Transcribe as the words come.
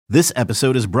This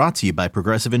episode is brought to you by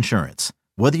Progressive Insurance.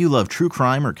 Whether you love true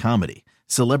crime or comedy,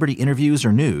 celebrity interviews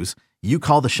or news, you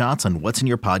call the shots on what's in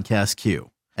your podcast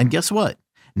queue. And guess what?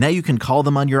 Now you can call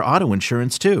them on your auto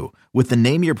insurance too with the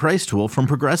Name Your Price tool from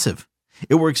Progressive.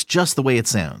 It works just the way it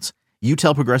sounds. You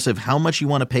tell Progressive how much you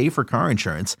want to pay for car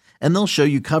insurance, and they'll show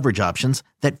you coverage options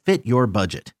that fit your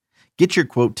budget. Get your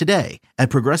quote today at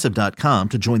Progressive.com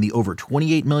to join the over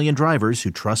 28 million drivers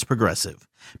who trust Progressive.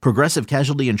 Progressive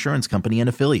Casualty Insurance Company and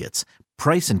Affiliates.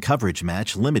 Price and coverage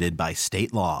match limited by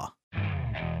state law.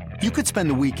 You could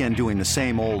spend the weekend doing the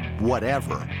same old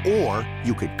whatever, or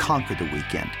you could conquer the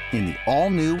weekend in the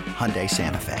all-new Hyundai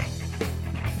Santa Fe.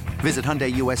 Visit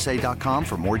HyundaiUSA.com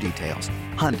for more details.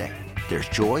 Hyundai, there's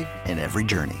joy in every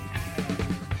journey.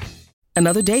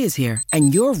 Another day is here,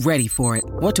 and you're ready for it.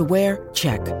 What to wear?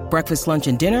 Check. Breakfast, lunch,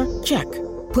 and dinner? Check.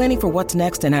 Planning for what's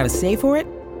next and how to save for it?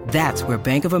 That's where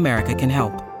Bank of America can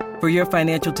help. For your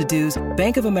financial to-dos,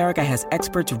 Bank of America has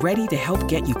experts ready to help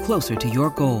get you closer to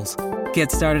your goals.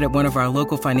 Get started at one of our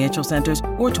local financial centers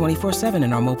or 24/7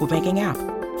 in our mobile banking app.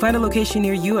 Find a location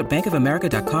near you at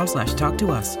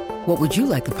bankofamerica.com/talktous. What would you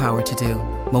like the power to do?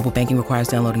 Mobile banking requires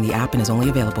downloading the app and is only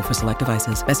available for select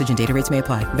devices. Message and data rates may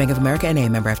apply. Bank of America N.A.,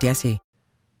 member FDIC.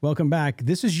 Welcome back.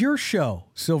 This is your show,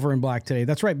 Silver and Black Today.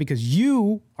 That's right, because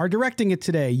you are directing it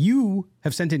today. You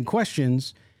have sent in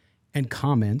questions and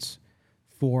comments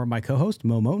for my co-host,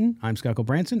 Mo Moten. I'm Scott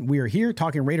Branson. We are here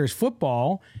talking Raiders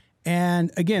football.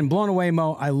 And again, blown away,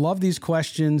 Mo. I love these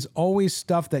questions. Always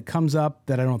stuff that comes up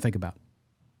that I don't think about.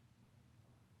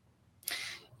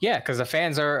 Yeah, because the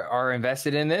fans are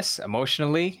invested in this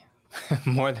emotionally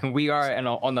more than we are, and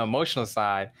on the emotional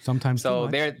side. Sometimes. So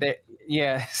they're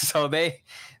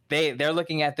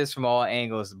looking at this from all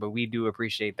angles, but we do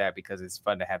appreciate that because it's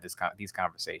fun to have these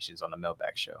conversations on the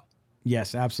Mailbag Show.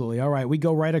 Yes, absolutely. All right, we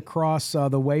go right across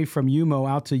the way from Mo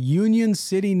out to Union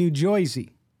City, New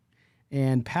Jersey.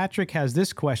 And Patrick has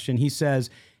this question. He says,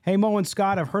 "Hey, Mo and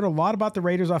Scott, I've heard a lot about the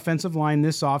Raiders' offensive line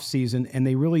this offseason, and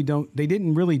they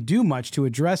didn't really do much to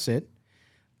address it.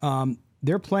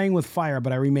 They're playing with fire,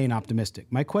 but I remain optimistic.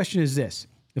 My question is this.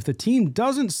 If the team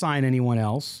doesn't sign anyone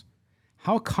else,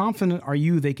 how confident are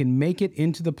you they can make it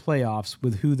into the playoffs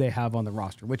with who they have on the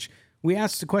roster?" Which we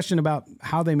asked the question about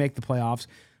how they make the playoffs.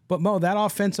 But Mo, that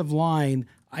offensive line,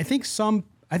 I think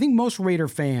most Raider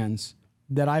fans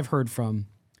that I've heard from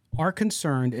are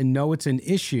concerned and know it's an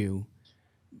issue.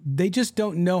 They just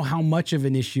don't know how much of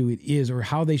an issue it is or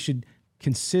how they should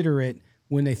consider it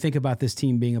when they think about this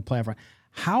team being a playoff run.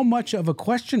 How much of a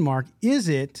question mark is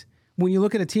it when you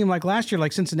look at a team like last year,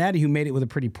 like Cincinnati, who made it with a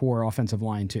pretty poor offensive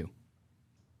line too?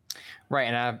 Right,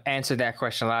 and I've answered that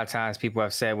question a lot of times. People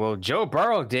have said, well, Joe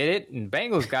Burrow did it, and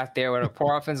Bengals got there with a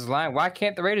poor offensive line. Why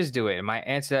can't the Raiders do it? And my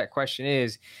answer to that question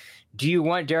is, do you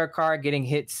want Derek Carr getting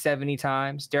hit 70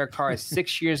 times? Derek Carr is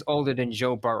 6 years older than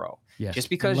Joe Burrow. Yes, just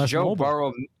because Joe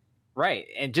Burrow, right,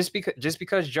 and just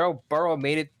because Joe Burrow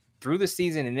made it through the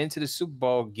season and into the Super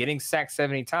Bowl, getting sacked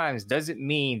 70 times doesn't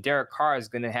mean Derek Carr is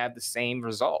going to have the same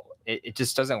result. It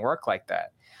just doesn't work like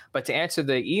that. But to answer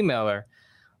the emailer,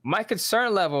 my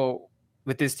concern level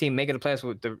with this team making the playoffs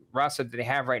with the roster that they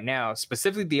have right now,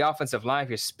 specifically the offensive line, if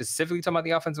you're specifically talking about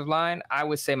the offensive line, I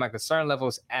would say my concern level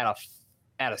is at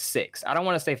a 6. I don't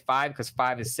want to say 5 because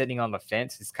 5 is sitting on the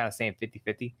fence. It's kind of saying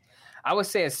 50-50. I would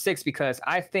say a 6 because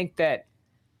I think that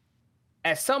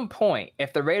at some point,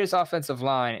 if the Raiders offensive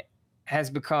line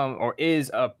has become or is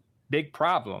a big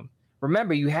problem,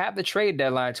 remember, you have the trade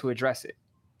deadline to address it.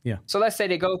 Yeah. So let's say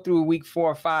they go through week 4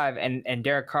 or 5 and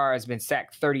Derek Carr has been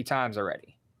sacked 30 times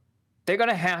already. They're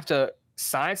going to have to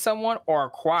sign someone or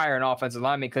acquire an offensive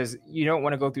lineman because you don't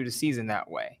want to go through the season that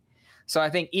way. So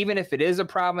I think even if it is a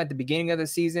problem at the beginning of the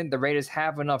season, the Raiders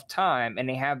have enough time and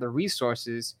they have the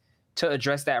resources to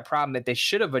address that problem that they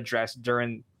should have addressed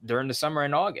during the summer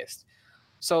in August.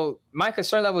 So my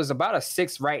concern level is about a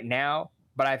 6 right now,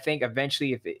 but I think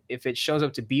eventually if it shows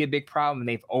up to be a big problem and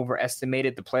they've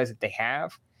overestimated the players that they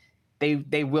have,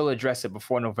 they will address it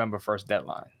before November 1st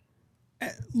deadline.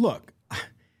 Look,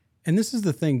 and this is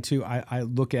the thing too I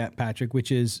look at, Patrick,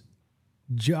 which is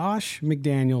Josh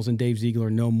McDaniels and Dave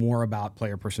Ziegler know more about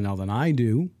player personnel than I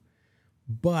do.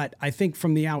 But I think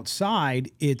from the outside,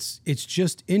 it's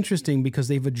just interesting because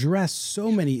they've addressed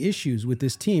so many issues with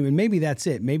this team. And maybe that's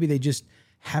it. Maybe they just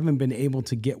haven't been able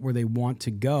to get where they want to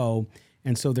go.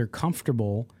 And so they're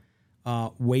comfortable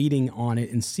waiting on it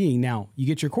and seeing. Now, you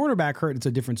get your quarterback hurt, it's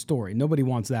a different story. Nobody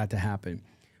wants that to happen.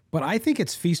 But I think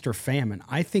it's feast or famine.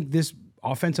 I think this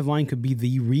offensive line could be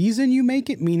the reason you make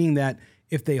it, meaning that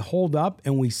if they hold up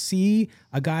and we see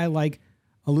a guy like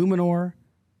Illuminor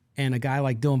and a guy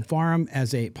like Dylan Parham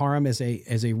as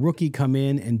a rookie come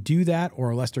in and do that,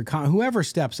 or Lester Con, whoever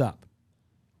steps up,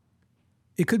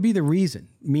 it could be the reason,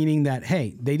 meaning that,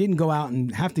 hey, they didn't go out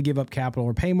and have to give up capital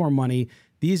or pay more money.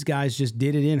 These guys just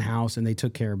did it in-house and they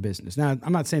took care of business. Now,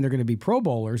 I'm not saying they're going to be Pro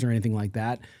Bowlers or anything like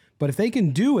that, but if they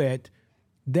can do it,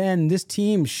 then this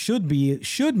team should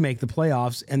make the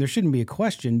playoffs, and there shouldn't be a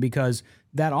question, because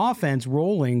that offense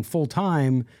rolling full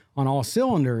time on all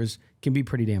cylinders can be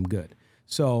pretty damn good.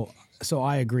 So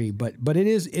I agree, but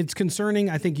it's concerning.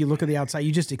 I think you look at the outside,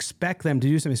 you just expect them to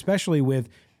do something, especially with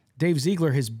Dave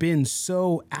Ziegler has been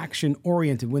so action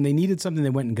oriented. When they needed something, they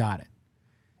went and got it.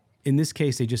 In this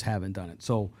case, they just haven't done it.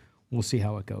 So we'll see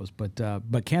how it goes. But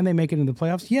can they make it into the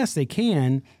playoffs? Yes, they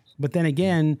can. But then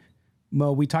again,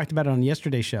 Mo, we talked about it on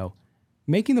yesterday's show.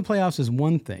 Making the playoffs is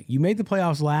one thing. You made the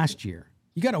playoffs last year.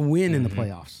 You got to win in the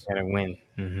playoffs. Got to win.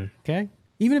 Mm-hmm. Okay?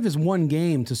 Even if it's one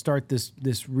game to start this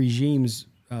regime's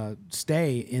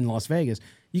stay in Las Vegas,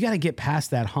 you got to get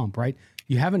past that hump, right?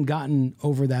 You haven't gotten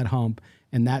over that hump,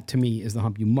 and that, to me, is the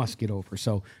hump you must get over.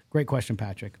 So, great question,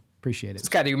 Patrick. Appreciate it.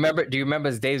 Scott, do you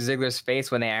remember Dave Ziegler's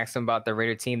face when they asked him about the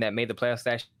Raider team that made the playoffs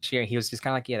last year? He was just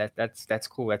kind of like, yeah, that's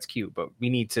cool, that's cute, but we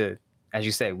need to, as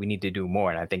you said, we need to do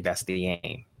more, and I think that's the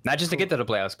aim. Not just to get to the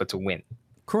playoffs, but to win.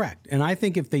 Correct. And I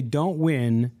think if they don't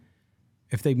win,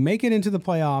 if they make it into the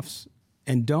playoffs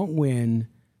and don't win,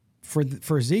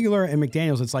 for Ziegler and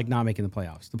McDaniels, it's like not making the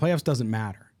playoffs. The playoffs doesn't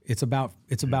matter. It's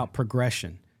about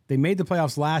progression. They made the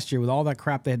playoffs last year with all that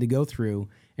crap they had to go through,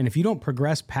 and if you don't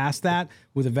progress past that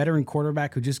with a veteran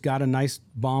quarterback who just got a nice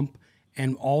bump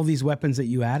and all these weapons that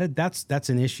you added, that's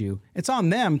an issue. It's on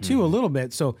them too, a little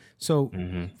bit. So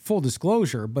full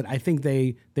disclosure, but I think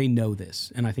they know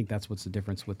this, and I think that's what's the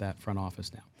difference with that front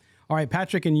office now. All right,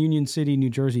 Patrick in Union City, New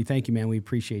Jersey. Thank you, man. We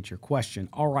appreciate your question.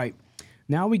 All right,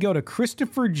 now we go to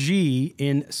Christopher G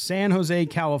in San Jose,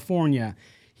 California.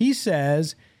 He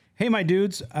says, hey, my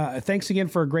dudes, thanks again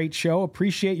for a great show.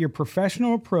 Appreciate your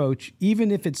professional approach,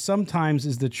 even if it sometimes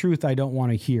is the truth I don't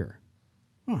want to hear.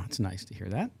 Oh, it's nice to hear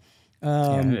that.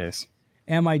 Yeah, it is.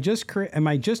 Am I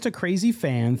just a crazy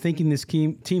fan thinking this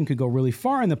team could go really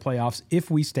far in the playoffs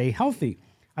if we stay healthy?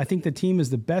 I think the team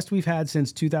is the best we've had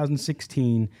since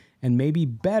 2016 and maybe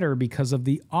better because of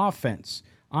the offense.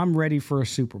 I'm ready for a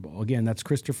Super Bowl. Again, that's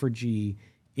Christopher G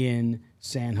in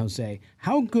San Jose.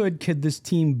 How good could this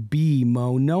team be,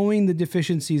 Mo, knowing the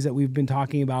deficiencies that we've been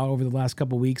talking about over the last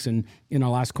couple of weeks, and in our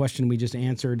last question we just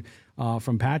answered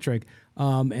from Patrick,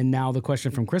 and now the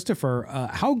question from Christopher,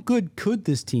 how good could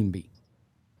this team be?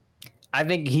 I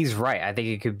think he's right. I think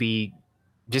it could be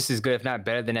just as good, if not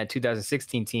better, than that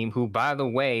 2016 team, who, by the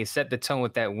way, set the tone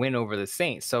with that win over the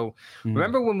Saints. So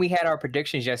remember when we had our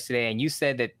predictions yesterday and you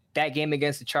said that game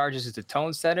against the Chargers is the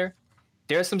tone setter?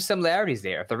 There are some similarities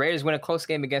there. If the Raiders win a close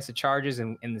game against the Chargers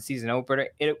in the season opener,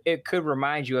 it could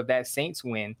remind you of that Saints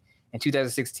win in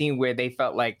 2016, where they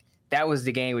felt like that was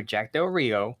the game with Jack Del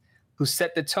Rio, who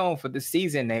set the tone for the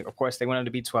season. Of course, they went on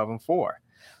to be 12-4.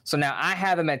 So now I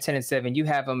have them at 10-7. You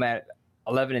have them at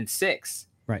 11-6.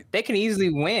 Right. They can easily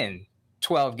win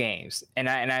 12 games. And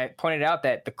I pointed out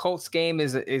that the Colts game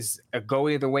is a go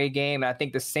either way game. And I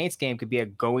think the Saints game could be a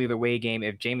go either way game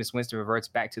if Jameis Winston reverts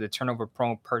back to the turnover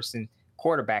prone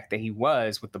quarterback that he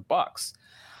was with the Bucs.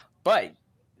 But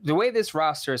the way this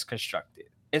roster is constructed,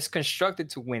 it's constructed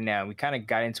to win now. We kind of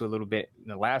got into a little bit in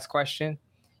the last question.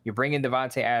 You bring in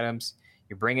Davante Adams,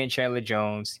 you bring in Chandler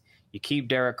Jones, you keep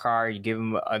Derek Carr, you give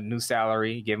him a new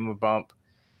salary, you give him a bump.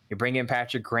 You bring in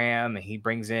Patrick Graham, and he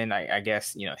brings in, I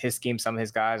guess, his scheme, some of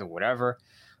his guys or whatever.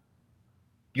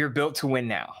 You're built to win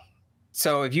now.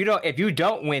 So if you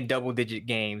don't win double-digit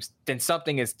games, then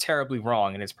something is terribly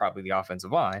wrong, and it's probably the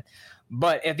offensive line.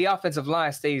 But if the offensive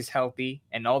line stays healthy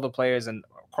and all the players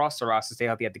across the roster stay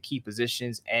healthy at the key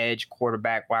positions, edge,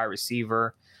 quarterback, wide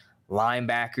receiver,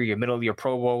 linebacker, your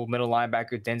Pro Bowl middle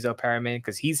linebacker, Denzel Perryman,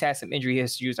 because he's had some injury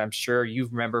issues, I'm sure you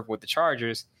remember, with the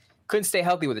Chargers, couldn't stay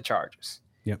healthy with the Chargers.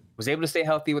 Yep. Was able to stay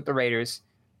healthy with the Raiders,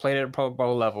 played at a Pro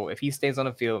Bowl level. If he stays on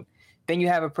the field, then you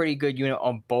have a pretty good unit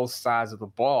on both sides of the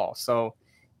ball. So,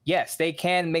 yes, they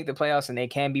can make the playoffs, and they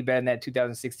can be better than that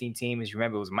 2016 team. As you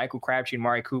remember, it was Michael Crabtree and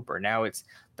Amari Cooper. Now it's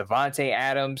Davante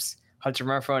Adams, Hunter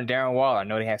Renfrow, and Darren Waller. I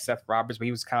know they had Seth Roberts, but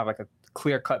he was kind of like a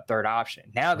clear-cut third option.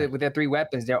 Now that with their three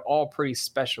weapons, they're all pretty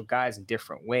special guys in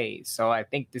different ways. So I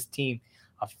think this team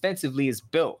offensively is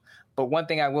built. But one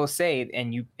thing I will say,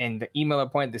 and the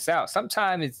emailer pointed this out,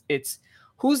 sometimes it's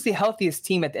who's the healthiest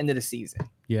team at the end of the season.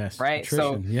 Yes. Right.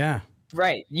 Attrition. So yeah.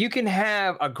 Right. You can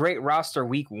have a great roster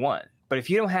week one, but if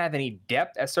you don't have any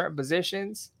depth at certain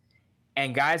positions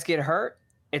and guys get hurt,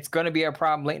 it's going to be a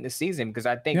problem late in the season because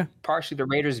I think partially the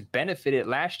Raiders benefited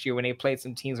last year when they played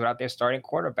some teams without their starting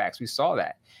quarterbacks. We saw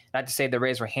that. Not to say the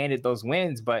Raiders were handed those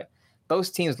wins, but those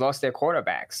teams lost their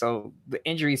quarterbacks. So the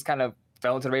injuries kind of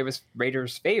fell into the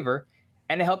Raiders' favor,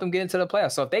 and it helped them get into the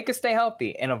playoffs. So if they could stay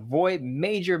healthy and avoid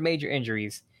major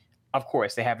injuries, of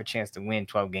course, they have a chance to win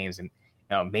 12 games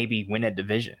and maybe win a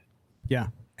division. Yeah.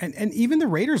 And even the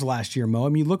Raiders last year, Mo, I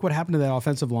mean, look what happened to that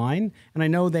offensive line. And I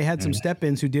know they had some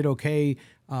step-ins who did okay,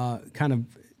 kind of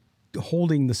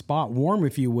holding the spot warm,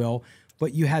 if you will.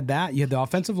 But you had that. You had the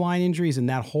offensive line injuries and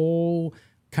that whole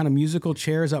kind of musical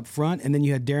chairs up front. And then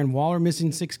you had Darren Waller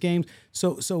missing 6 games.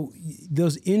 So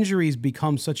those injuries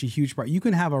become such a huge part. You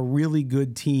can have a really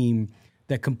good team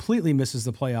that completely misses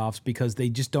the playoffs because they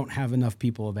just don't have enough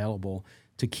people available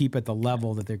to keep at the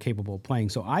level that they're capable of playing.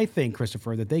 So I think,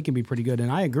 Christopher, that they can be pretty good.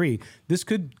 And I agree. This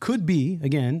could be,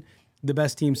 again, the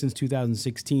best team since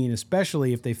 2016,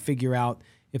 especially if they figure out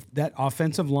if that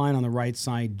offensive line on the right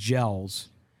side gels,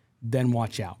 then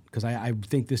watch out. Because I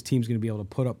think this team's going to be able to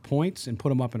put up points and put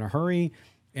them up in a hurry.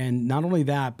 And not only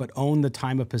that, but own the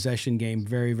time of possession game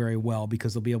very, very well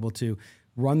because they'll be able to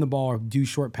run the ball or do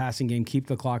short passing game, keep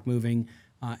the clock moving,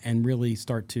 and really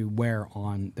start to wear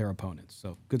on their opponents.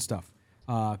 So good stuff.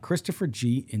 Christopher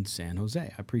G. in San Jose.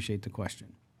 I appreciate the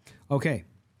question. Okay,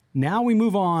 now we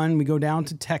move on. We go down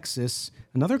to Texas.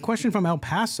 Another question from El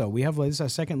Paso. We have this is our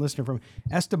second listener from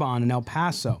Esteban in El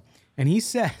Paso. And he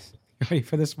says, you ready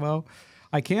for this, Mo?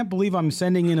 I can't believe I'm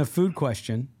sending in a food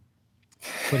question,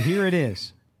 but here it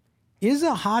is. Is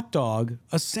a hot dog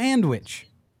a sandwich?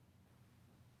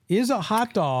 Is a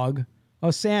hot dog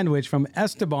a sandwich from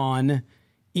Esteban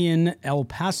in El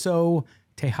Paso,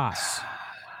 Texas?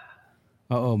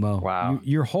 Uh-oh, Mo. Wow.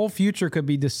 Your whole future could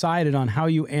be decided on how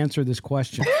you answer this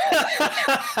question.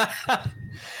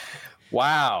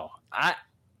 Wow.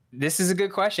 This is a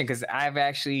good question because I've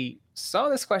actually saw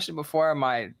this question before.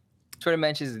 My Twitter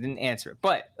mentions didn't answer it.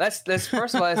 But let's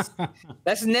first of all,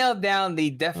 let's nail down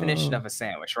the definition of a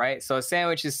sandwich, right? So a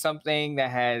sandwich is something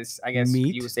that has, I guess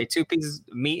meat. You would say 2 pieces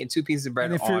of meat and 2 pieces of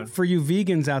bread and on. For you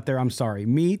vegans out there, I'm sorry.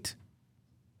 Meat,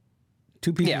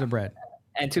 2 pieces of bread.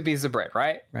 And 2 pieces of bread,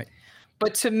 right? Right.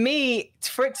 But to me,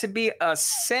 for it to be a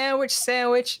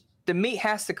sandwich, the meat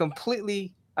has to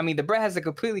the bread has to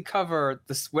completely cover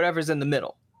whatever's in the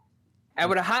middle. And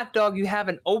with a hot dog, you have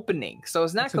an opening. So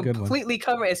it's not completely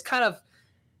covered. It's kind of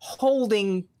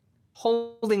holding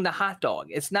the hot dog.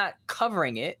 It's not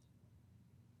covering it.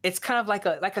 It's kind of like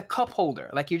a cup holder.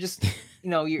 Like you're just,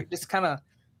 you're just kind of,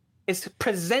 it's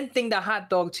presenting the hot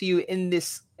dog to you in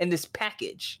this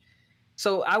package.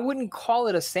 So I wouldn't call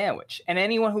it a sandwich. And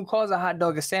anyone who calls a hot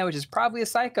dog a sandwich is probably a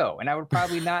psycho. And I would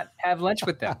probably not have lunch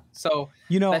with them. So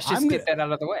let's just get that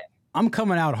out of the way. I'm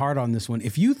coming out hard on this one.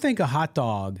 If you think a hot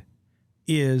dog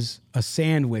is a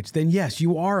sandwich, then yes,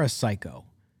 you are a psycho.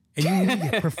 And you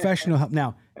need professional help.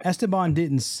 Now, Esteban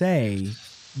didn't say,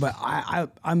 but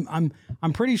I'm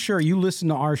pretty sure you listen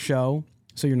to our show,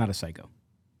 so you're not a psycho.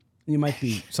 You might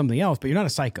be something else, but you're not a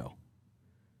psycho.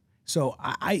 So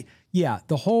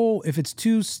the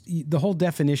whole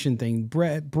definition thing,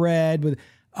 bread with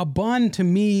a bun to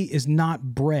me is not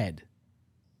bread.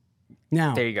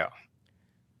 Now, there you go.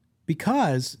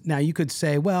 Because now you could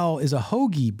say, well, is a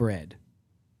hoagie bread?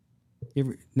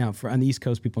 Now, on the East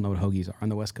Coast, people know what hoagies are. On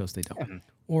the West Coast, they don't. Mm-hmm.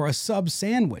 Or a sub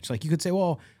sandwich. Like you could say,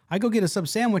 well, I go get a sub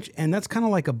sandwich, and that's kind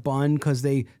of like a bun because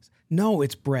no,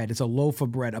 it's bread. It's a loaf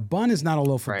of bread. A bun is not a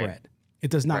loaf of bread. It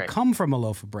does not come from a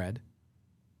loaf of bread.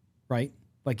 Right?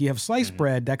 Like you have sliced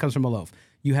bread, that comes from a loaf.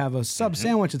 You have a sub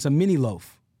sandwich, it's a mini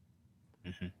loaf.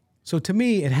 Mm-hmm. So to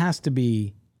me, it has to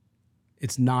be,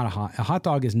 it's not a hot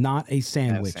dog is not a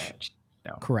sandwich. Not a sandwich.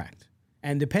 No. Correct.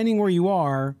 And depending where you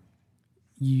are,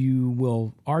 you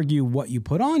will argue what you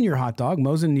put on your hot dog.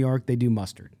 Mo's in New York, they do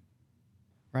mustard.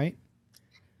 Right?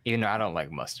 Even though I don't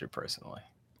like mustard personally.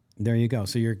 There you go.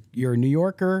 So you're a New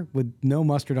Yorker with no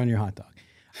mustard on your hot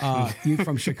dog. You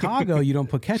from Chicago, you don't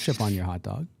put ketchup on your hot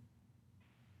dog.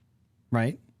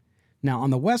 Right? Now, on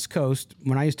the West Coast,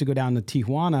 when I used to go down to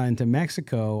Tijuana into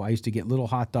Mexico, I used to get little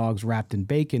hot dogs wrapped in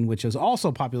bacon, which is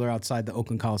also popular outside the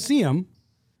Oakland Coliseum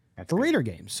for Raider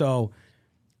games. So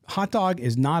hot dog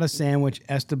is not a sandwich,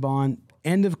 Esteban.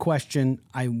 End of question.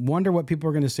 I wonder what people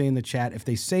are going to say in the chat. If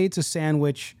they say it's a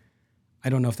sandwich, I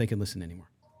don't know if they can listen anymore.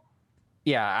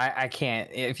 Yeah, I can't.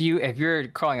 If you're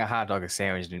calling a hot dog a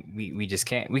sandwich, then we just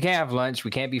can't. We can't have lunch.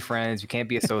 We can't be friends. We can't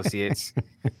be associates.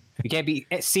 We can't be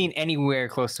seen anywhere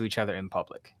close to each other in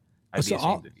public. I'd be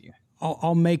ashamed of you.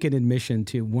 I'll make an admission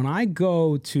too. When I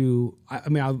go to,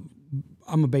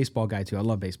 I'm a baseball guy too. I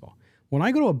love baseball. When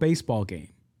I go to a baseball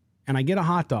game and I get a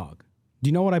hot dog, do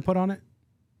you know what I put on it?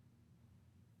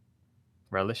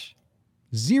 Relish?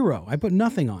 0. I put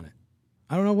nothing on it.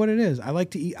 I don't know what it is. I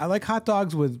like hot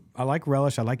dogs I like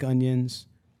relish. I like onions.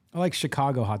 I like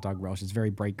Chicago hot dog relish. It's very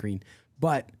bright green.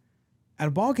 But at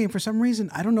a ball game, for some reason,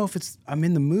 I don't know if I'm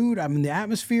in the mood, I'm in the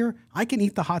atmosphere. I can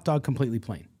eat the hot dog completely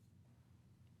plain.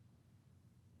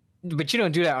 But you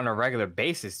don't do that on a regular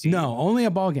basis, do you? No, only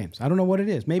at ball games. I don't know what it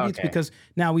is. Maybe it's because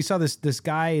now we saw this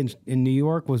guy in New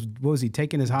York what was he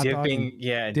taking his hot dog and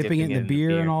dipping it in the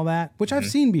beer and all that, which I've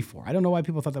seen before. I don't know why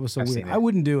people thought that was so weird. I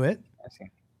wouldn't do it,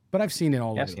 but I've seen it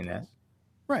all over. I've seen that.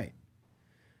 Right.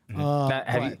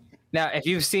 Now, if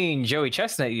you've seen Joey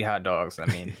Chestnut eat hot dogs, I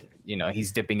mean,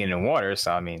 he's dipping it in water,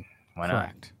 so I mean, why not?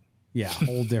 Correct. Yeah,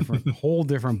 whole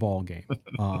different ball game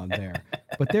there.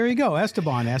 But there you go.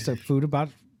 Esteban asked a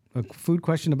food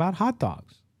question about hot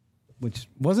dogs, which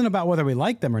wasn't about whether we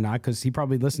like them or not, because he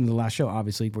probably listened to the last show,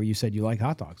 obviously, where you said you like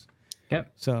hot dogs.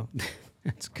 Yep. So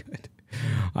that's good.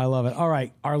 I love it. All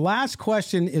right. Our last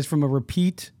question is from a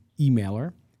repeat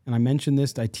emailer. And I mentioned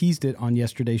this, I teased it on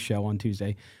yesterday's show on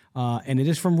Tuesday. And it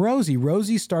is from Rosie.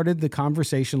 Rosie started the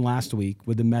conversation last week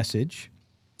with a message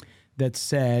that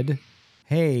said,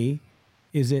 hey,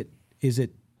 is it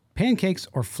pancakes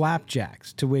or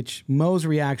flapjacks? To which Mo's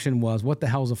reaction was, what the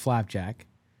hell's a flapjack?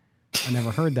 I never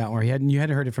heard that, or you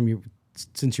hadn't heard it from you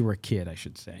since you were a kid, I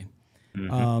should say.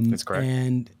 That's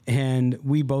correct. And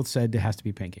we both said it has to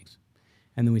be pancakes.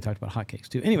 And then we talked about hotcakes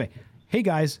too. Anyway, hey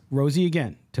guys, Rosie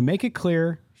again. To make it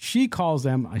clear, she calls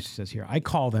them, she says here, I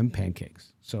call them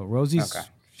pancakes. So Rosie's,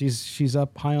 she's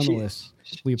up high on the list.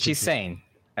 She's sane.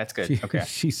 That's good. Okay.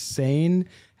 She's sane,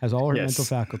 has all her mental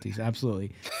faculties.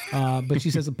 Absolutely. But she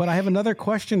says, but I have another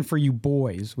question for you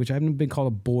boys, which I haven't been called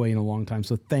a boy in a long time.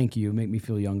 So thank you. Make me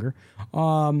feel younger.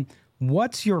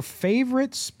 What's your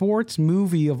favorite sports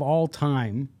movie of all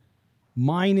time?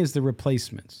 Mine is The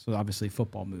Replacements. So obviously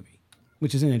football movie,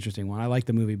 which is an interesting one. I like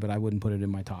the movie, but I wouldn't put it in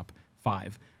my top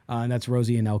 5. And that's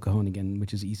Rosie and El Cajon again,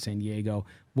 which is East San Diego.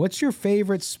 What's your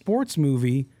favorite sports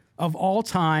movie of all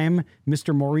time,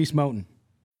 Mr. Maurice Moten?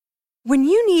 When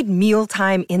you need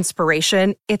mealtime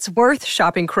inspiration, it's worth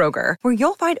shopping Kroger, where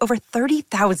you'll find over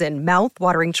 30,000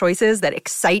 mouth-watering choices that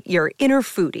excite your inner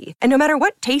foodie. And no matter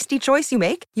what tasty choice you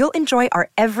make, you'll enjoy our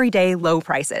everyday low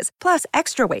prices, plus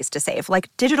extra ways to save,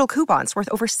 like digital coupons worth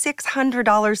over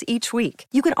 $600 each week.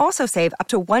 You can also save up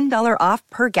to $1 off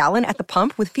per gallon at the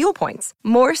pump with fuel points.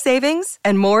 More savings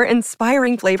and more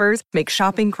inspiring flavors make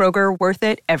shopping Kroger worth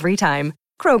it every time.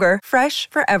 Kroger, fresh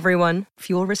for everyone.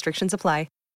 Fuel restrictions apply.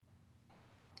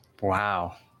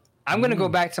 Wow. I'm going to go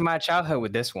back to my childhood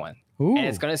with this one. Ooh. And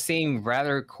it's going to seem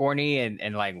rather corny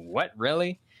and like, what,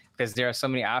 really? Because there are so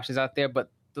many options out there. But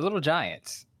The Little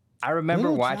Giants. I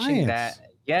remember watching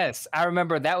that. Yes. I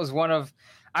remember that was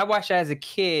I watched that as a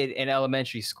kid in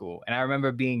elementary school. And I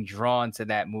remember being drawn to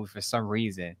that movie for some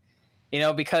reason.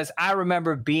 Because I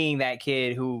remember being that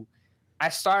kid who I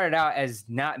started out as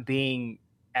not being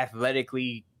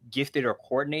athletically gifted or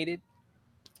coordinated.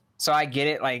 So I get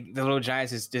it. Like the Little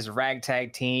Giants is this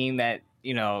ragtag team that,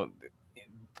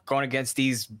 going against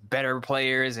these better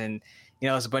players and,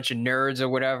 it's a bunch of nerds or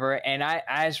whatever. And I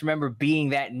just remember being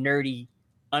that nerdy,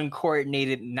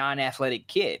 uncoordinated, non-athletic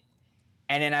kid.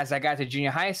 And then as I got to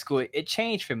junior high school, it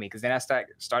changed for me because then I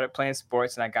started playing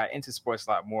sports and I got into sports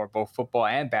a lot more, both football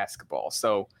and basketball.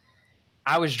 So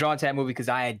I was drawn to that movie because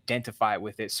I identified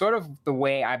with it, sort of the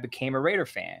way I became a Raider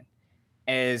fan.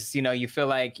 Is you feel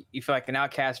like an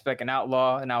outcast, you feel like an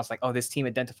outlaw, and I was like, oh, this team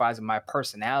identifies with my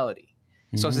personality.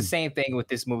 Mm-hmm. So it's the same thing with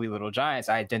this movie, Little Giants.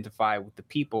 I identify with the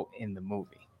people in the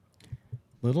movie.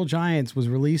 Little Giants was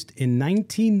released in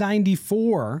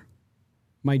 1994,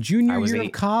 my junior year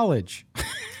of college.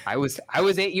 I was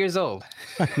 8 years old.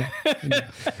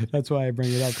 That's why I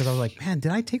bring it up, because I was like, man,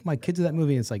 did I take my kids to that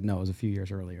movie? And it's like, no, it was a few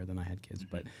years earlier than I had kids,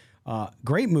 but.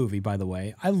 Great movie, by the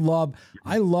way. I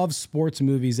love sports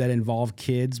movies that involve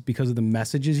kids because of the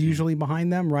messages usually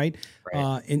behind them, right?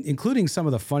 Including some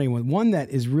of the funny ones. One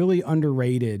that is really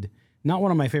underrated, not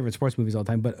one of my favorite sports movies all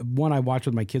the time, but one I watch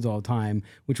with my kids all the time,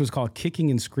 which was called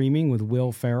Kicking and Screaming with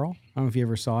Will Ferrell. I don't know if you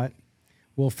ever saw it.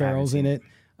 Will Ferrell's in it.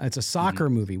 It's a soccer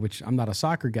movie, which I'm not a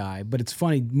soccer guy, but it's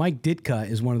funny. Mike Ditka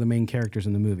is one of the main characters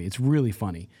in the movie. It's really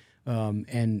funny.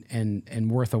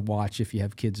 And worth a watch if you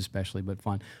have kids especially, but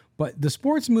fun. But the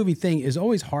sports movie thing is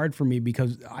always hard for me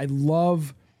because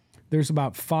there's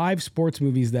about 5 sports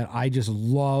movies that I just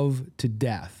love to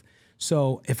death.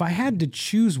 So if I had to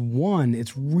choose one,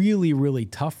 it's really, really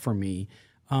tough for me.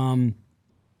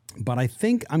 But I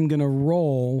think I'm going to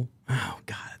roll. Oh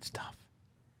God, it's tough.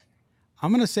 I'm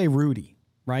going to say Rudy,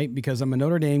 right? Because I'm a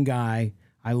Notre Dame guy.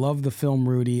 I love the film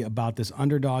Rudy about this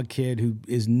underdog kid who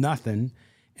is nothing.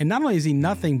 And not only is he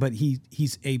nothing, but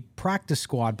he's a practice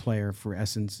squad player for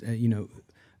Essence,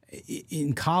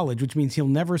 in college, which means he'll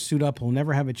never suit up. He'll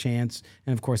never have a chance.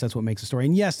 And of course, that's what makes the story.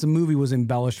 And yes, the movie was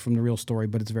embellished from the real story,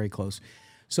 but it's very close.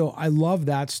 So I love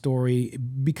that story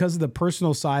because of the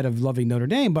personal side of loving Notre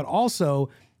Dame, but also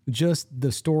just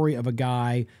the story of a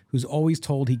guy who's always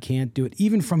told he can't do it,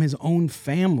 even from his own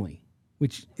family,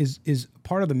 which is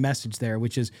part of the message there,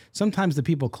 which is sometimes the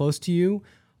people close to you,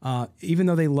 even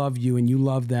though they love you and you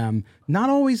love them, not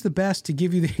always the best to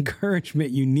give you the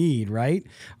encouragement you need, right?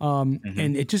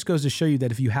 And it just goes to show you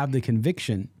that if you have the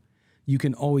conviction, you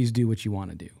can always do what you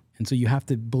want to do. And so you have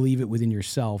to believe it within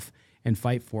yourself and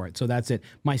fight for it. So that's it.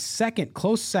 My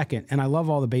close second, and I love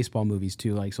all the baseball movies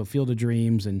too, like so Field of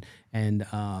Dreams and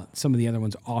some of the other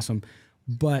ones, awesome.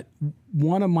 But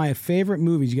one of my favorite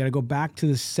movies, you got to go back to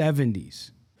the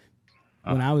 70s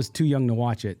when I was too young to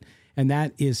watch it, and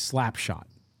that is Slapshot,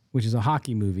 which is a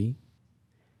hockey movie.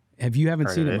 You haven't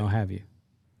seen it, Mo, have you?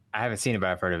 I haven't seen it, but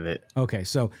I've heard of it. Okay,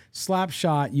 so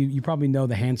Slapshot, you probably know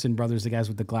the Hanson brothers, the guys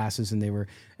with the glasses,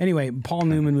 and Paul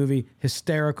Newman movie,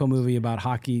 hysterical movie about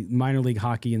hockey, minor league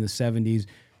hockey in the 70s.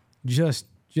 Just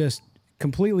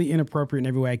completely inappropriate in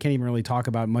every way. I can't even really talk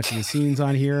about much of the scenes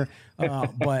on here,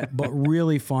 but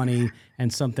really funny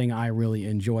and something I really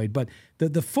enjoyed. But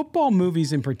the football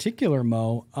movies in particular,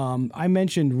 Mo, I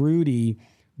mentioned Rudy,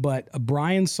 but a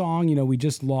Brian song, we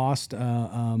just lost,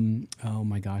 oh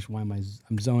my gosh,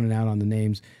 I'm zoning out on the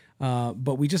names.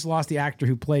 But we just lost the actor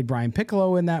who played Brian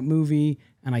Piccolo in that movie.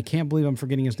 And I can't believe I'm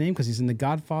forgetting his name because he's in The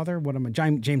Godfather.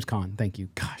 James Caan. Thank you.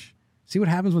 Gosh, see what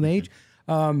happens with age?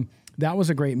 That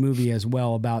was a great movie as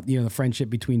well about, the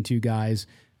friendship between two guys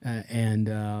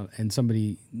and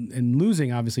somebody, and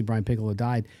losing, obviously Brian Piccolo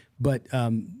died. But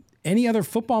any other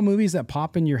football movies that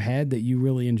pop in your head that you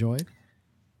really enjoyed?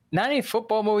 Not any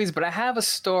football movies, but I have a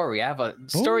story. I have a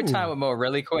story time with Mo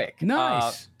really quick.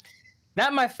 Nice.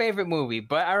 Not my favorite movie,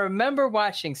 but I remember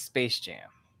watching Space Jam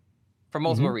for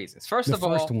multiple reasons. First of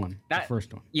all, the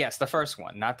first one. Yes, the first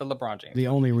one, not the LeBron James. The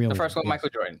only real. The first one, Michael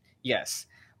Jordan. Yes.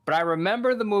 But I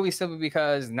remember the movie simply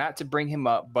because, not to bring him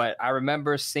up, but I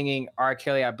remember singing R.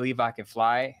 Kelly, I Believe I Can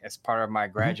Fly as part of my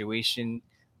graduation.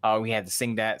 We had to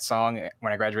sing that song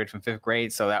when I graduated from 5th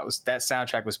grade. So that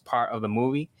soundtrack was part of the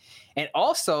movie. And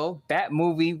also that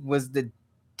movie was the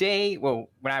day, when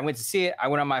I went to see it, I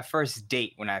went on my first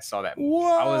date when I saw that movie.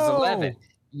 Whoa. I was 11.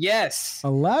 Yes.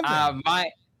 11?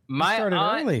 My started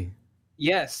aunt, early.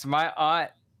 Yes. My aunt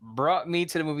brought me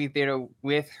to the movie theater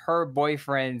with her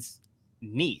boyfriend's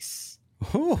niece.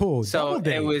 Oh, so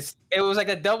it was like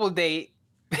a double date.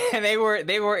 And they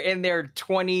were in their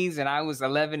 20s and I was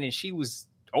 11 and she was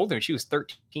older. She was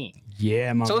 13.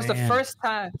 Yeah, so it was the first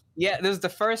time. Yeah, it was the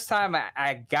first time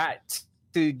I got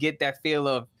to get that feel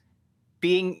of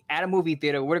being at a movie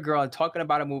theater with a girl and talking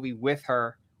about a movie with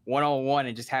her one-on-one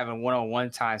and just having one-on-one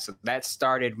time. So that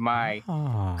started my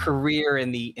career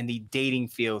in the dating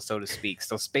field, so to speak.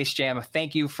 So Space Jam,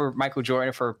 thank you for Michael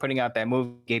Jordan for putting out that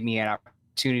movie. Gave me an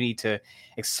opportunity to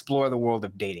explore the world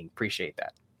of dating. Appreciate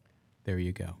that. There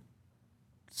you go.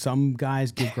 Some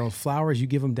guys give girls flowers. You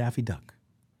give them Daffy Duck.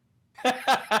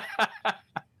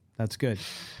 That's good.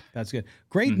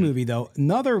 Great movie though.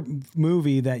 Another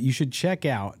movie that you should check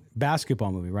out,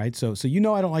 basketball movie, right? So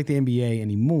I don't like the NBA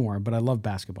anymore, but I love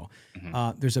basketball.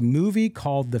 There's a movie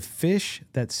called The Fish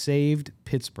That Saved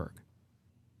Pittsburgh.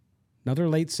 Another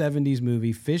late 70s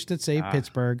movie, Fish That Saved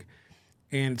Pittsburgh,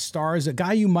 and it stars a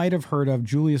guy you might have heard of,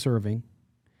 Julius Erving,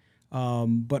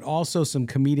 but also some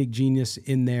comedic genius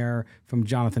in there from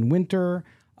Jonathan Winter.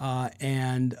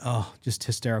 And just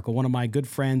hysterical. One of my good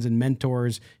friends and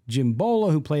mentors, Jim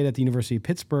Bola, who played at the University of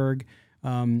Pittsburgh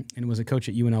and was a coach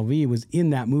at UNLV, was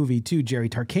in that movie too. Jerry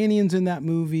Tarkanian's in that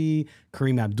movie.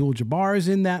 Kareem Abdul-Jabbar's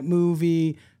in that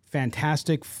movie.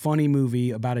 Fantastic, funny movie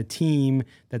about a team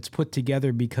that's put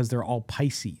together because they're all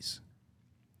Pisces.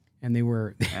 And they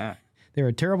were they're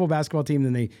a terrible basketball team.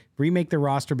 Then they remake their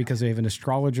roster because they have an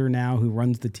astrologer now who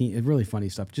runs the team. It's really funny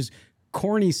stuff. Just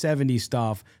corny 70s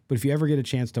stuff, but if you ever get a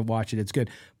chance to watch it, it's good.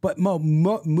 But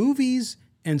movies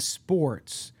and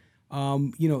sports,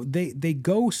 they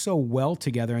go so well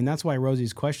together, and that's why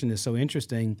Rosie's question is so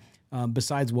interesting.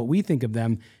 Besides what we think of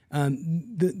them,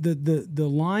 the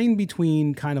line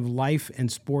between kind of life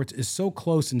and sports is so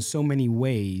close in so many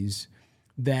ways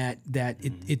that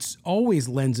it's always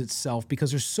lends itself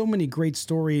because there's so many great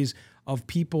stories of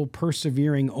people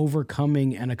persevering,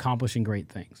 overcoming, and accomplishing great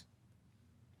things.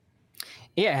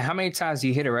 Yeah, how many times do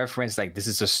you hit a reference like this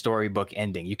is a storybook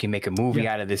ending? You can make a movie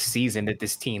out of this season that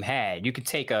this team had. You could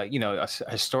take a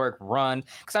historic run,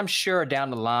 because I'm sure down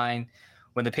the line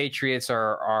when the Patriots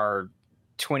are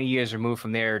 20 years removed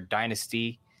from their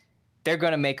dynasty, they're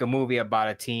going to make a movie about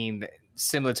a team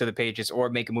similar to the Patriots, or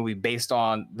make a movie based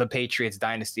on the Patriots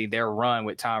dynasty, their run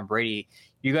with Tom Brady,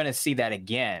 you're going to see that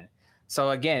again.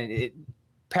 So again,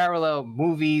 parallel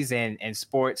movies and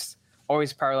sports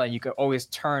always parallel. You can always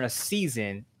turn a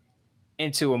season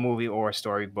into a movie or a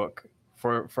storybook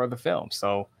for the film.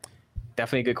 So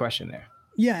definitely a good question there.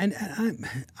 Yeah, and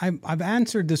I've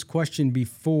answered this question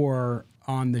before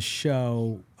on the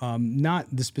show, not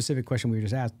the specific question we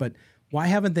just asked, but why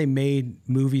haven't they made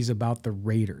movies about the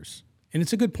Raiders? And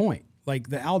it's a good point. Like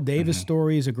the Al Davis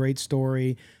story is a great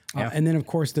story. And then, of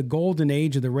course, the golden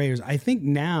age of the Raiders. I think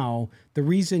now the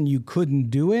reason you couldn't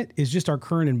do it is just our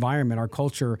current environment, our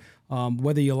culture,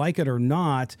 whether you like it or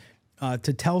not,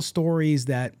 to tell stories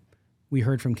that we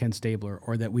heard from Ken Stabler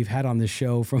or that we've had on the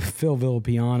show from Phil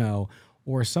Villapiano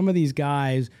or some of these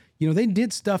guys. You know, they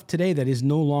did stuff today that is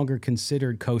no longer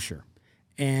considered kosher.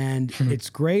 And it's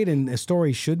great, and a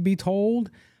story should be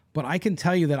told. But I can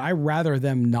tell you that I'd rather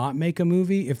them not make a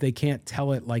movie if they can't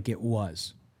tell it like it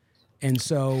was. And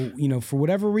so, you know, for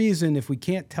whatever reason, if we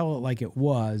can't tell it like it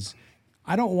was,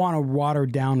 I don't want a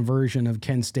watered down version of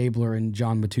Ken Stabler and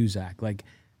John Matuzak. Like,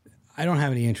 I don't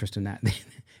have any interest in that.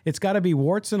 It's got to be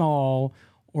warts and all,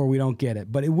 or we don't get it.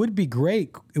 But it would be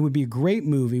great. It would be a great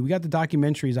movie. We got the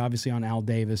documentaries, obviously, on Al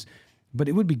Davis. But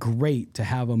it would be great to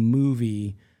have a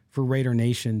movie for Raider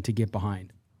Nation to get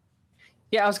behind.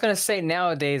 Yeah, I was going to say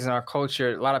nowadays in our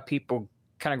culture, a lot of people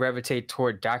kind of gravitate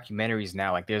toward documentaries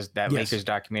now. Like there's that Lakers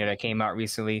documentary that came out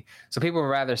recently. So people would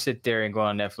rather sit there and go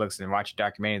on Netflix and watch a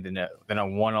documentary than a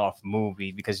one-off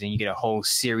movie, because then you get a whole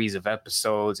series of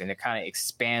episodes and it kind of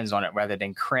expands on it rather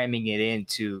than cramming it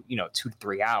into, 2 to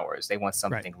 3 hours. They want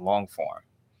something long form.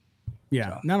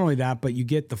 Yeah, not only that, but you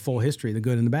get the full history, the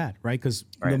good and the bad, right? Because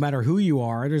no matter who you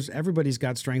are, everybody's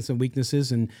got strengths and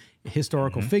weaknesses, and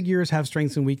historical figures have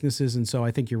strengths and weaknesses. And so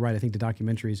I think you're right. I think the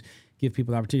documentaries give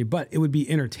people the opportunity. But it would be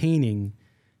entertaining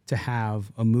to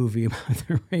have a movie about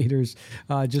the Raiders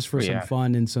just for some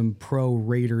fun, and some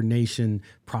pro-Raider Nation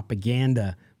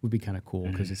propaganda would be kind of cool,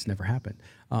 because it's never happened.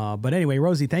 But anyway,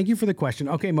 Rosie, thank you for the question.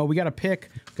 Okay, Mo, we got to pick.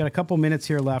 We've got a couple minutes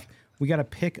here left. We got to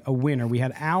pick a winner. We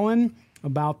had Alan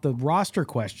about the roster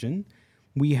question.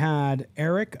 We had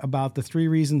Eric about the 3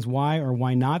 reasons why or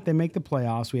why not they make the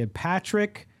playoffs. We had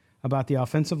Patrick about the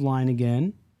offensive line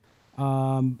again.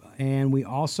 And we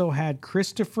also had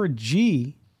Christopher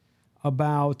G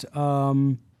about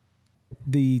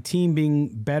the team being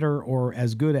better or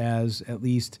as good as at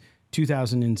least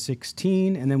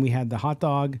 2016. And then we had the hot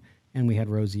dog, and we had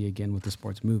Rosie again with the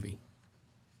sports movie.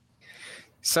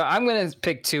 So I'm going to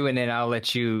pick 2, and then I'll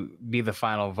let you be the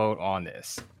final vote on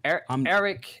this.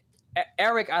 Eric,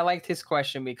 I liked his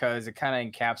question because it kind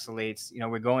of encapsulates,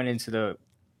 we're going into the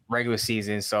regular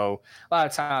season. So a lot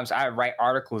of times I write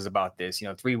articles about this,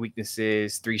 3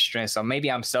 weaknesses, 3 strengths. So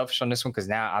maybe I'm selfish on this one, because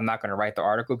now I'm not going to write the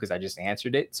article because I just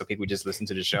answered it. So people just listen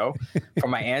to the show for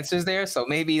my answers there. So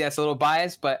maybe that's a little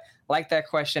biased, but I like that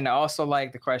question. I also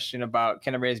like the question about,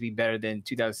 can the Raiders be better than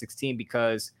 2016?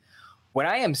 Because what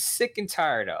I am sick and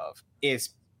tired of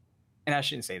is, and I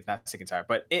shouldn't say it's not sick and tired,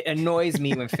 but it annoys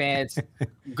me when fans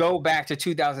go back to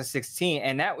 2016,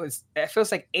 and that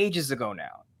feels like ages ago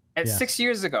now. It's 6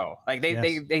 years ago. Like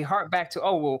they hark back to,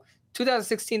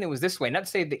 2016 it was this way. Not to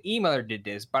say the emailer did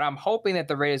this, but I'm hoping that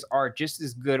the Raiders are just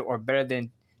as good or better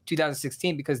than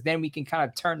 2016, because then we can kind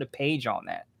of turn the page on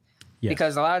that. Yes.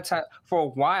 Because a lot of time, for a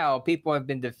while, people have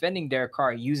been defending Derek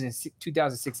Carr using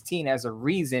 2016 as a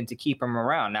reason to keep him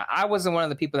around. Now, I wasn't one of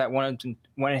the people that wanted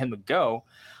him to go,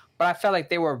 but I felt like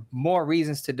there were more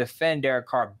reasons to defend Derek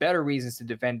Carr, better reasons to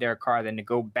defend Derek Carr than to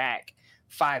go back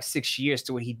 5-6 years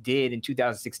to what he did in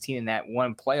 2016 in that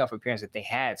one playoff appearance that they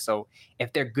had. So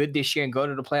if they're good this year and go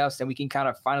to the playoffs, then we can kind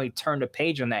of finally turn the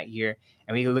page on that year,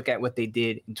 and we can look at what they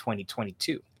did in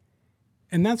 2022.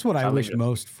 And that's what I wish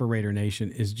most for Raider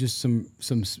Nation, is just some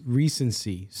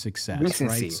recency success,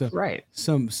 right? So, right.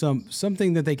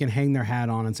 Something that they can hang their hat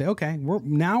on and say, okay,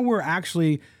 we're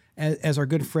actually, as our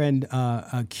good friend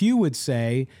Q would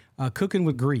say, cooking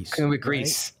with grease. Cooking with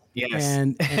grease. Yes.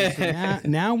 And so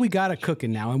now we got it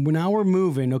cooking now, and now we're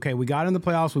moving. Okay, we got in the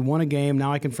playoffs. We won a game.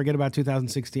 Now I can forget about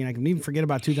 2016. I can even forget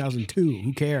about 2002.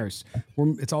 Who cares?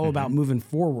 It's all about moving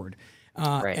forward.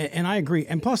 Right. And I agree.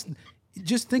 And plus,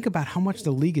 just think about how much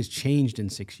the league has changed in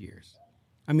 6 years.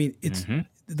 I mean, it's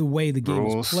the way the game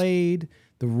is played,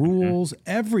 the rules,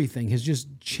 everything has just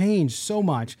changed so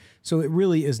much. So it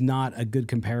really is not a good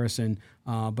comparison.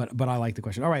 But I like the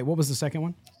question. All right, what was the second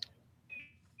one?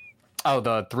 Oh,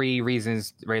 the 3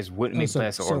 reasons Raiders wouldn't make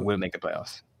playoffs or would make the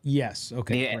playoffs. Yes.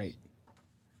 Okay. Great.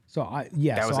 So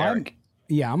that was Eric.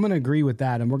 I'm going to agree with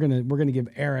that, and we're gonna give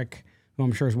Eric. who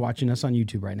I'm sure is watching us on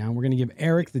YouTube right now. And we're going to give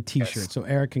Eric the T-shirt. Yes. So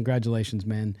Eric, congratulations,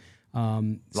 man.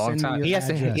 Long time. He has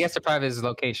to provide his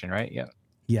location, right? Yeah.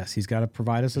 Yes, he's got to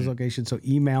provide us his location. So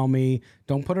email me.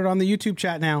 Don't put it on the YouTube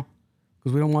chat now,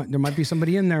 because we don't want. There might be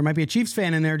somebody in there. Might be a Chiefs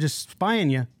fan in there just spying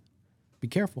you. Be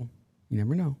careful. You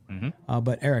never know.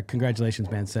 But Eric, congratulations,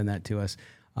 man. Send that to us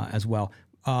as well.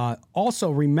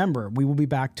 Also, remember, we will be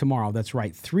back tomorrow. That's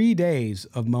right. 3 days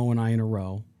of Mo and I in a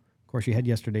row. Of course, you had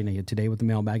yesterday, and you had today with the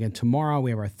mailbag. And tomorrow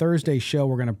we have our Thursday show.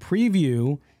 We're going to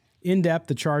preview in depth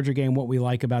the Charger game, what we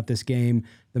like about this game,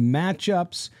 the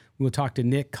matchups. We'll talk to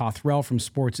Nick Cothrell from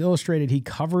Sports Illustrated. He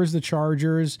covers the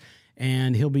Chargers,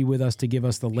 and he'll be with us to give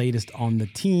us the latest on the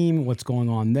team, what's going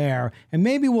on there. And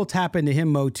maybe we'll tap into him,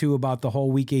 Mo, too, about the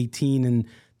whole Week 18 and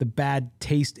the bad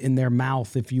taste in their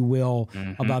mouth, if you will,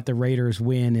 about the Raiders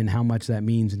win and how much that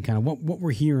means and kind of what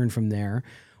we're hearing from there.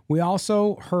 We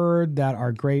also heard that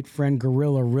our great friend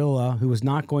Gorilla Rilla, who was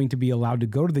not going to be allowed to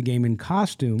go to the game in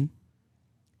costume,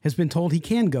 has been told he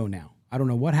can go now. I don't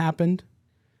know what happened,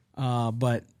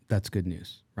 but that's good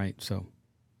news, right? So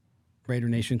Raider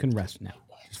Nation can rest now.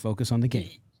 Just focus on the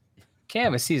game. Can't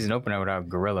have a season opener without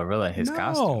Gorilla Rilla in his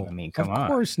costume. I mean, come on. Of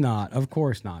course not. Of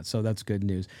course not. So that's good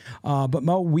news. But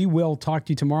Mo, we will talk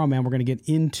to you tomorrow, man. We're going to get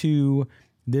into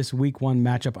this Week 1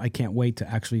 matchup. I can't wait to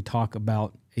actually talk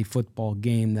about a football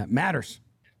game that matters.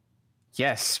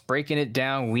 Yes, breaking it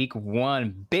down, Week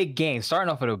 1, big game.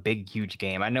 Starting off with a big, huge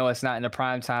game. I know it's not in the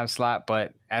prime time slot,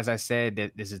 but as I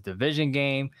said, this is a division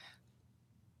game.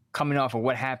 Coming off of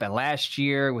what happened last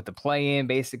year with the play-in,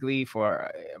 basically,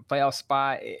 for a playoff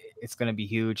spot, it's going to be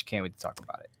huge. Can't wait to talk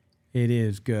about it. It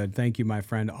is good. Thank you, my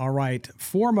friend. All right.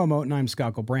 For Mo Moton, I'm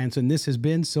Scott Branson. This has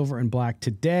been Silver and Black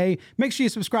Today. Make sure you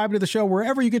subscribe to the show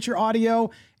wherever you get your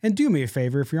audio. And do me a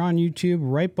favor, if you're on YouTube,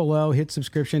 right below, hit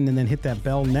subscription and then hit that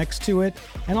bell next to it.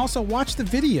 And also watch the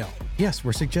video. Yes,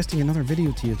 we're suggesting another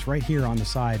video to you. It's right here on the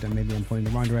side. And maybe I'm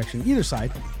pointing the wrong direction. Either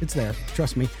side, it's there.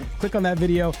 Trust me. Click on that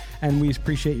video, and we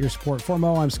appreciate your support. For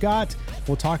Mo, I'm Scott.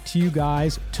 We'll talk to you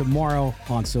guys tomorrow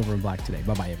on Silver and Black Today.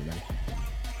 Bye-bye, everybody.